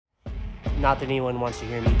Not that anyone wants to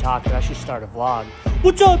hear me talk, but I should start a vlog.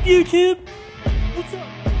 What's up, YouTube? What's up?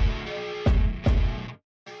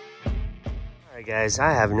 Alright guys,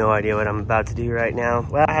 I have no idea what I'm about to do right now.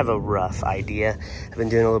 Well, I have a rough idea. I've been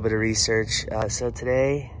doing a little bit of research. So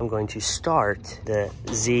today I'm going to start the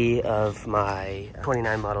Z of my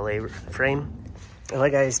 29 Model A frame. I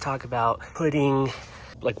let guys talk about putting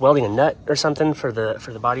like welding a nut or something for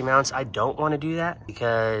the body mounts. I don't want to do that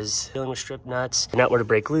because dealing with strip nuts, the nut were to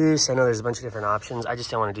break loose. I know there's a bunch of different options. I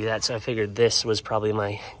just don't want to do that. So I figured this was probably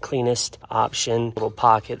my cleanest option. Little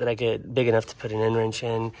pocket that I get big enough to put an end wrench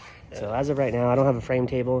in. So as of right now, I don't have a frame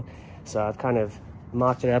table. So I've kind of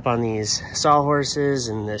mocked it up on these sawhorses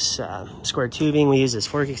and this square tubing. We use as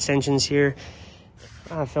fork extensions here.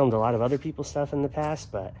 I've filmed a lot of other people's stuff in the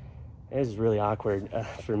past, but it was really awkward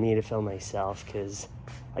for me to film myself because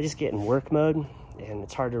I just get in work mode and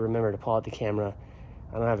it's hard to remember to pull out the camera.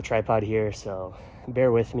 I don't have a tripod here, so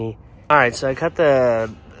bear with me. All right, so I cut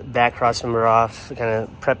the back cross member off, kind of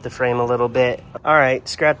prepped the frame a little bit. All right,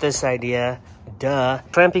 scrap this idea, duh.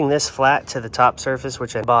 Clamping this flat to the top surface,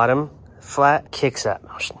 which at bottom flat, kicks up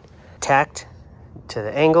motion. Tacked to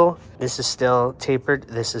the angle, this is still tapered,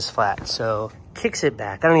 this is flat, so kicks it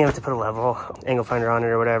back. I don't even have to put a level angle finder on it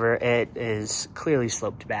or whatever. It is clearly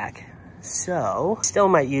sloped back. So still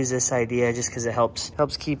might use this idea just because it helps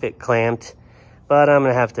keep it clamped, but I'm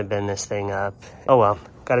gonna have to bend this thing up. Oh well,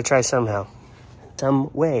 gotta try somehow.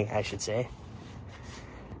 Some way, I should say.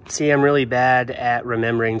 See, I'm really bad at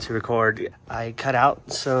remembering to record. I cut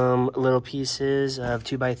out some little pieces of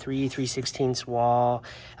 2x3, 3/16 wall,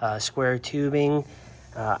 square tubing.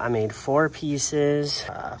 I made 4 pieces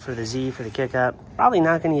for the Z, for the kick up. Probably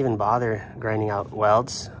not gonna even bother grinding out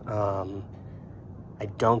welds. I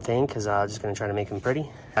don't think, because I'm just gonna try to make them pretty.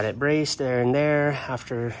 Got it braced there and there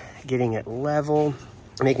after getting it level,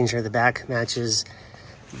 making sure the back matches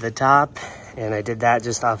the top. And I did that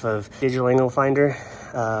just off of digital angle finder,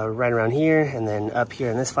 right around here, and then up here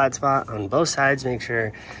in this flat spot on both sides, make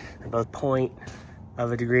sure they're both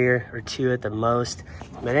 0.1 degree or 2 at the most.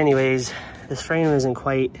 But anyways, this frame isn't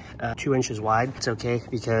quite 2 inches wide. It's okay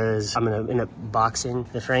because I'm gonna end up boxing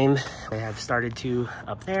the frame. I have started to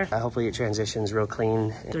up there. Hopefully it transitions real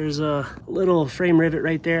clean. There's a little frame rivet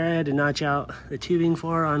right there I had to notch out the tubing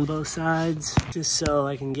for on both sides, just so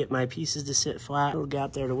I can get my pieces to sit flat. Little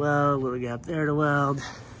gap there to weld, little gap there to weld.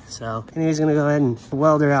 So anyways, gonna go ahead and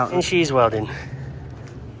weld her out. And she's welding.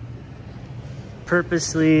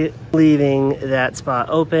 Purposely leaving that spot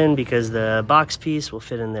open because the box piece will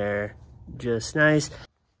fit in there just nice.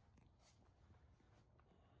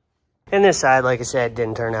 And this side, like I said,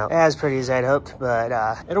 didn't turn out as pretty as I'd hoped, but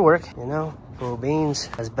it'll work, you know. Cool beans,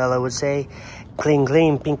 as Bella would say. Clean,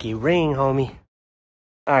 clean, pinky ring, homie.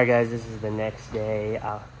 All right, guys, this is the next day.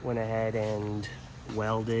 I went ahead and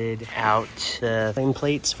welded out the frame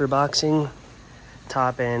plates for boxing.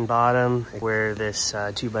 Top and bottom, where this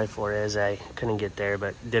 2x4 is. I couldn't get there,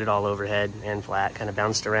 but did it all overhead and flat, kind of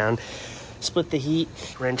bounced around. Split the heat,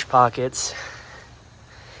 wrench pockets.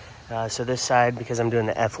 So this side, because I'm doing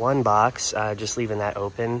the F1 box, just leaving that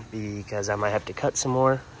open because I might have to cut some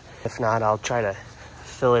more. If not, I'll try to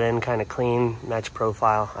fill it in kind of clean, match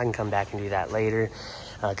profile. I can come back and do that later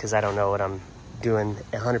because I don't know what I'm doing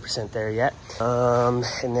 100% there yet.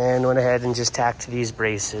 And then went ahead and just tacked these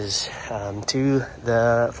braces to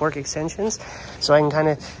the fork extensions so I can kind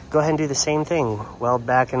of go ahead and do the same thing. Weld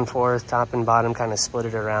back and forth, top and bottom, kind of split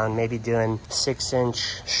it around, maybe doing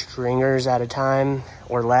 6-inch stringers at a time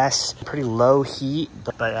or less. Pretty low heat,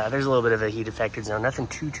 but there's a little bit of a heat affected zone. Nothing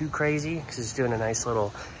too crazy because it's doing a nice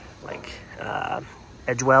little like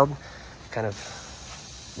edge weld, kind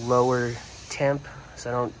of lower temp so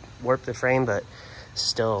I don't warp the frame, but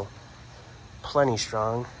still plenty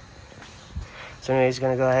strong. So anyways,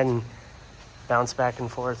 gonna go ahead and bounce back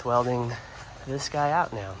and forth welding this guy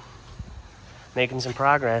out now. Making some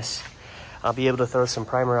progress. I'll be able to throw some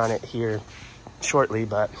primer on it here shortly,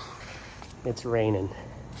 but it's raining.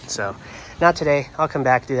 So not today. I'll come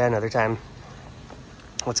back, do that another time.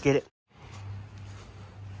 Let's get it.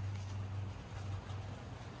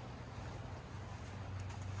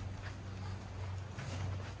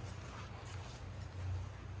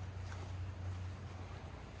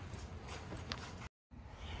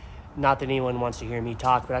 Not that anyone wants to hear me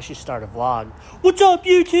talk, but I should start a vlog. What's up,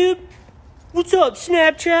 YouTube? What's up,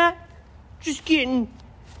 Snapchat? Just getting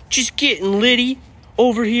litty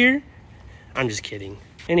over here. I'm just kidding.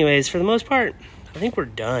 Anyways, for the most part, I think we're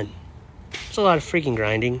done. It's a lot of freaking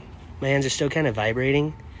grinding. My hands are still kind of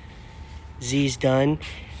vibrating. Z's done.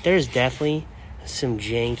 There's definitely some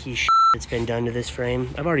janky shit that's been done to this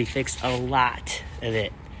frame. I've already fixed a lot of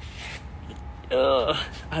it. I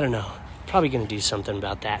don't know. Probably gonna do something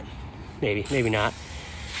about that. Maybe not.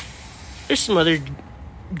 There's some other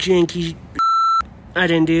janky I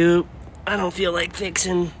didn't do. I don't feel like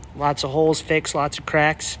fixing. Lots of holes fixed, lots of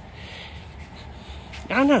cracks.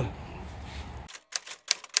 I don't know.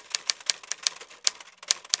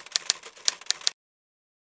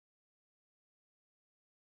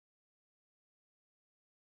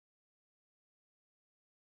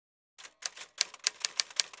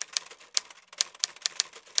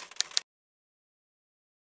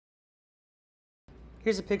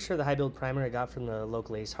 Here's a picture of the high build primer I got from the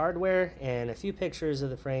local Ace Hardware, and a few pictures of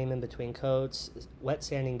the frame in between coats, wet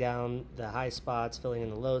sanding down the high spots, filling in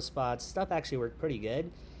the low spots. Stuff actually worked pretty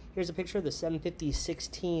good. Here's a picture of the 750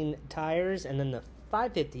 16 tires, and then the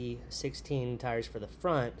 550 16 tires for the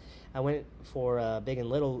front. I went for a big and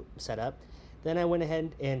little setup. Then I went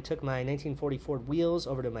ahead and took my 1940 Ford wheels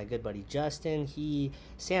over to my good buddy Justin. He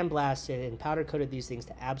sandblasted and powder coated these things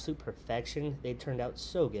to absolute perfection. They turned out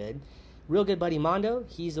so good. Real good buddy Mondo,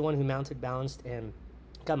 he's the one who mounted, balanced, and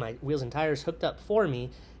got my wheels and tires hooked up for me,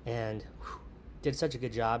 and did such a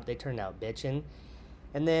good job. They turned out bitchin'.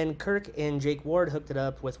 And then Kirk and Jake Ward hooked it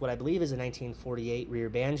up with what I believe is a 1948 rear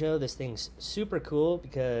banjo. This thing's super cool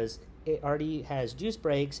because it already has juice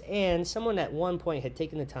brakes, and someone at one point had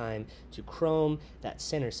taken the time to chrome that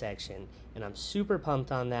center section. And I'm super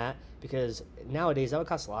pumped on that because nowadays that would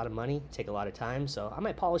cost a lot of money, take a lot of time, so I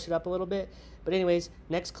might polish it up a little bit. But anyways,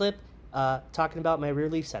 next clip, talking about my rear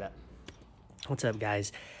leaf setup. What's up,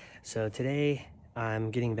 guys? So today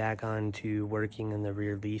I'm getting back on to working on the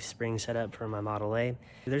rear leaf spring setup for my Model A.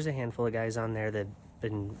 There's a handful of guys on there that have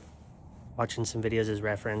been watching some videos as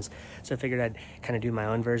reference, so I figured I'd kind of do my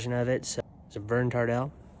own version of it. So Vern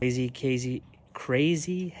Tardell, Crazy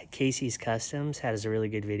Casey's Customs has a really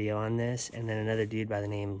good video on this, and then another dude by the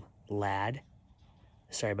name Lad.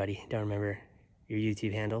 Sorry, buddy, don't remember your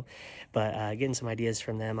YouTube handle, but getting some ideas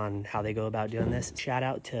from them on how they go about doing this. Shout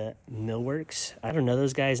out to Millworks. I don't know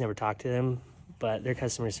those guys, never talked to them, but their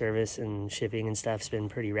customer service and shipping and stuff's been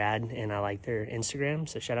pretty rad, and I like their Instagram,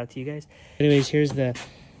 so shout out to you guys. Anyways, here's the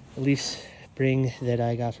leaf spring that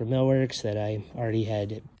I got from Millworks that I already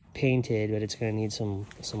had painted, but it's gonna need some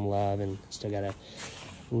love, and still gotta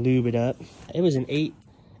lube it up. It was an eight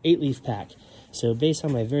leaf pack. So based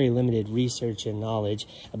on my very limited research and knowledge,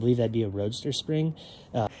 I believe that'd be a Roadster spring.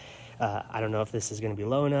 I don't know if this is going to be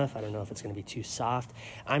low enough. I don't know if it's going to be too soft.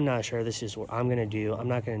 I'm not sure. This is what I'm going to do. I'm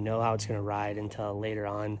not going to know how it's going to ride until later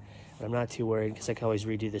on. But I'm not too worried because I can always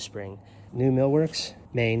redo the spring. New Millworks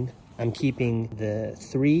main. I'm keeping the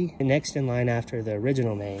 3 next in line after the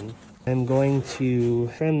original main. I'm going to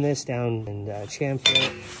trim this down and chamfer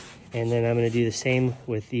it. And then I'm going to do the same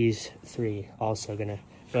with these 3. Also going to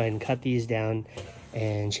go ahead and cut these down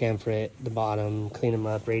and chamfer it, the bottom, clean them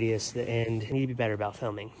up, radius, the end. I need to be better about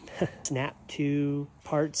filming. Snap to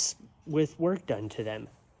parts with work done to them.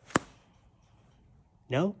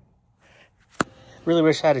 No? Really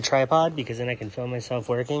wish I had a tripod because then I can film myself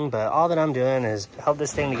working, but all that I'm doing is held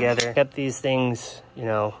this thing together, kept these things, you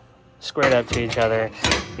know, squared up to each other.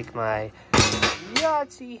 Take my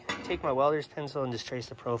welder's pencil and just trace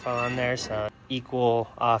the profile on there so equal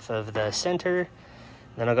off of the center.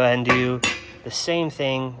 Then I'll go ahead and do the same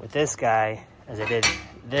thing with this guy as I did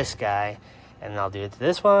this guy, and I'll do it to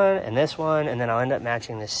this one, and then I'll end up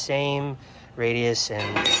matching the same radius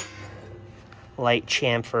and light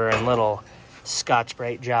chamfer and little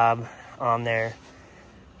Scotch-Brite job on there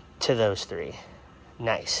to those 3.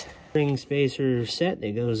 Nice. Spring spacer set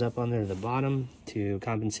that goes up on there to the bottom to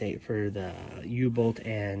compensate for the U-bolt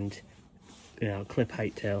and, you know, clip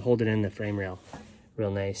height to hold it in the frame rail.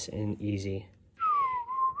 Real nice and easy.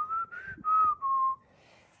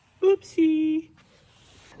 Oopsie.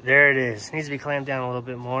 There it is. Needs to be clamped down a little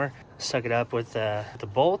bit more. Suck it up with the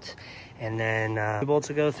bolt, and then the bolts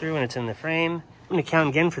will go through when it's in the frame. I'm gonna count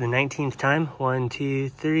again for the 19th time. 1, 2,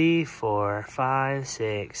 3, 4, 5,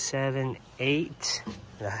 6, 7, 8.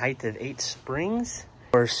 The height of 8 springs.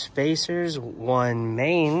 4 spacers, 1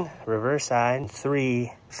 main, reverse side,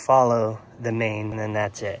 3 follow the main, and then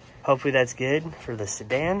that's it. Hopefully that's good for the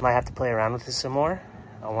sedan. Might have to play around with this some more.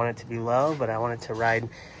 I want it to be low, but I want it to ride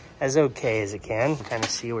as okay as it can. Kind of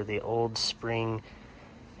see where the old spring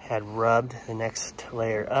had rubbed the next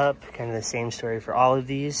layer up. Kind of the same story for all of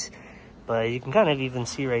these, but you can kind of even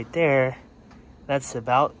see right there, that's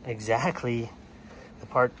about exactly the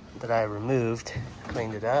part that I removed,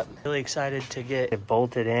 cleaned it up. Really excited to get it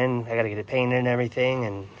bolted in. I gotta get it painted and everything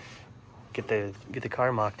and get the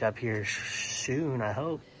car mocked up here soon, I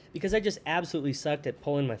hope. Because I just absolutely sucked at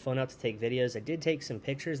pulling my phone out to take videos. I did take some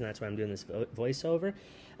pictures, and that's why I'm doing this voiceover.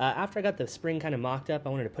 After I got the spring kind of mocked up, I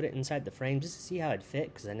wanted to put it inside the frame just to see how it'd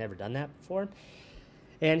fit, because I'd never done that before.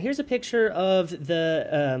 And here's a picture of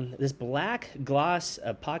the this black gloss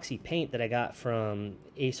epoxy paint that I got from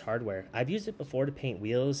Ace Hardware. I've used it before to paint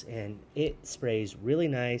wheels, and it sprays really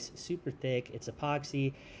nice, super thick. It's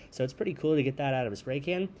epoxy, so it's pretty cool to get that out of a spray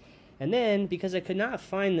can. And then, because I could not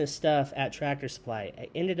find this stuff at Tractor Supply, I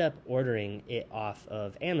ended up ordering it off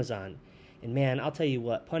of Amazon. And man, I'll tell you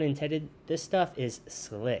what, pun intended, this stuff is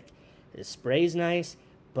slick. It sprays nice,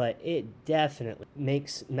 but it definitely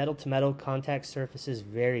makes metal-to-metal contact surfaces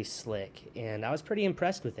very slick, and I was pretty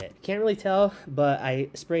impressed with it. Can't really tell, but I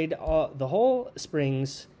sprayed the whole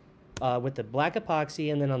springs with the black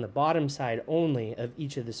epoxy, and then on the bottom side only of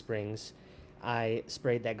each of the springs, I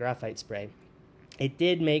sprayed that graphite spray. It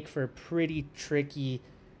did make for pretty tricky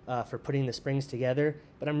for putting the springs together,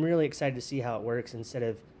 but I'm really excited to see how it works instead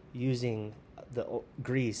of using the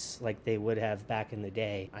grease like they would have back in the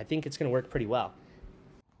day. I think it's going to work pretty well.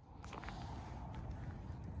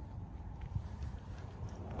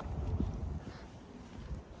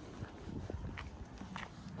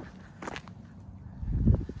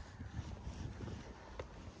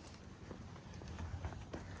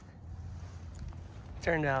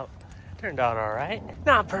 Turned out all right.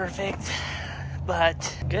 Not perfect,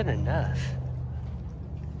 but good enough.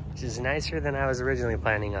 Which is nicer than I was originally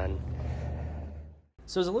planning on.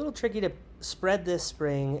 So it was a little tricky to spread this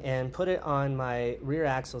spring and put it on my rear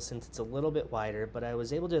axle since it's a little bit wider, but I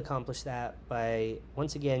was able to accomplish that by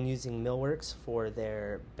once again using Millworks for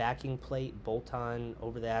their backing plate bolt-on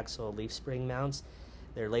over the axle leaf spring mounts.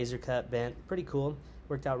 They're laser cut, bent, pretty cool.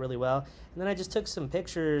 Worked out really well. And then I just took some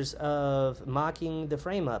pictures of mocking the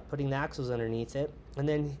frame up, putting the axles underneath it. And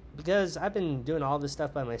then, because I've been doing all this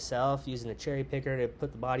stuff by myself, using a cherry picker to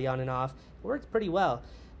put the body on and off, it worked pretty well.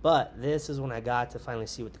 But this is when I got to finally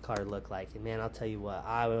see what the car looked like. And man, I'll tell you what,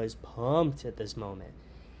 I was pumped at this moment.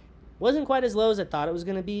 Wasn't quite as low as I thought it was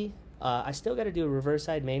going to be. I still got to do a reverse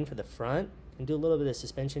side main for the front and do a little bit of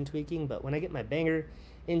suspension tweaking. But when I get my Banger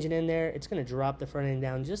engine in there, it's going to drop the front end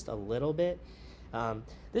down just a little bit.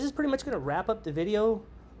 This is pretty much going to wrap up the video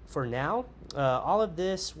for now. All of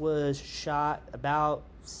this was shot about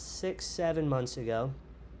 6-7 months ago,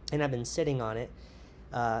 and I've been sitting on it.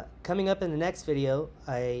 Coming up in the next video,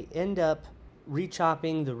 I end up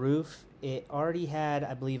re-chopping the roof. It already had,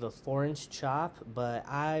 I believe, a 4-inch chop, but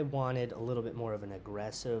I wanted a little bit more of an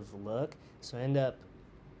aggressive look, so I end up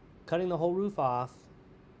cutting the whole roof off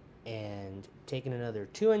and taking another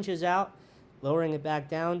 2 inches out, lowering it back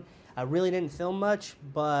down. I really didn't film much,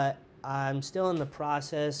 but I'm still in the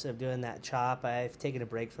process of doing that chop. I've taken a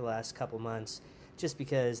break for the last couple months just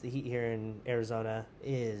because the heat here in Arizona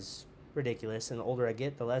is ridiculous, and the older I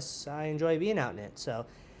get, the less I enjoy being out in it. So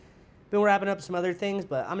been wrapping up some other things,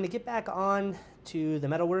 but I'm going to get back on to the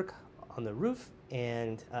metalwork on the roof,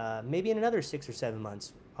 and maybe in another 6 or 7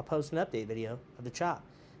 months, I'll post an update video of the chop.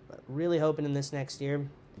 But really hoping in this next year,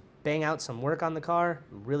 bang out some work on the car.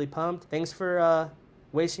 I'm really pumped. Thanks for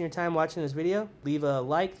wasting your time watching this video. Leave a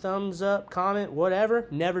like, thumbs up, comment, whatever.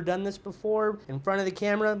 Never done this before in front of the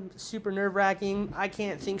camera. Super nerve-wracking. I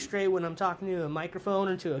can't think straight when I'm talking to a microphone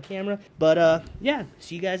or to a camera. But yeah,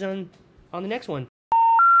 see you guys on the next one.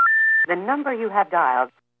 The number you have dialed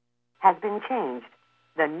has been changed.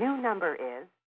 The new number is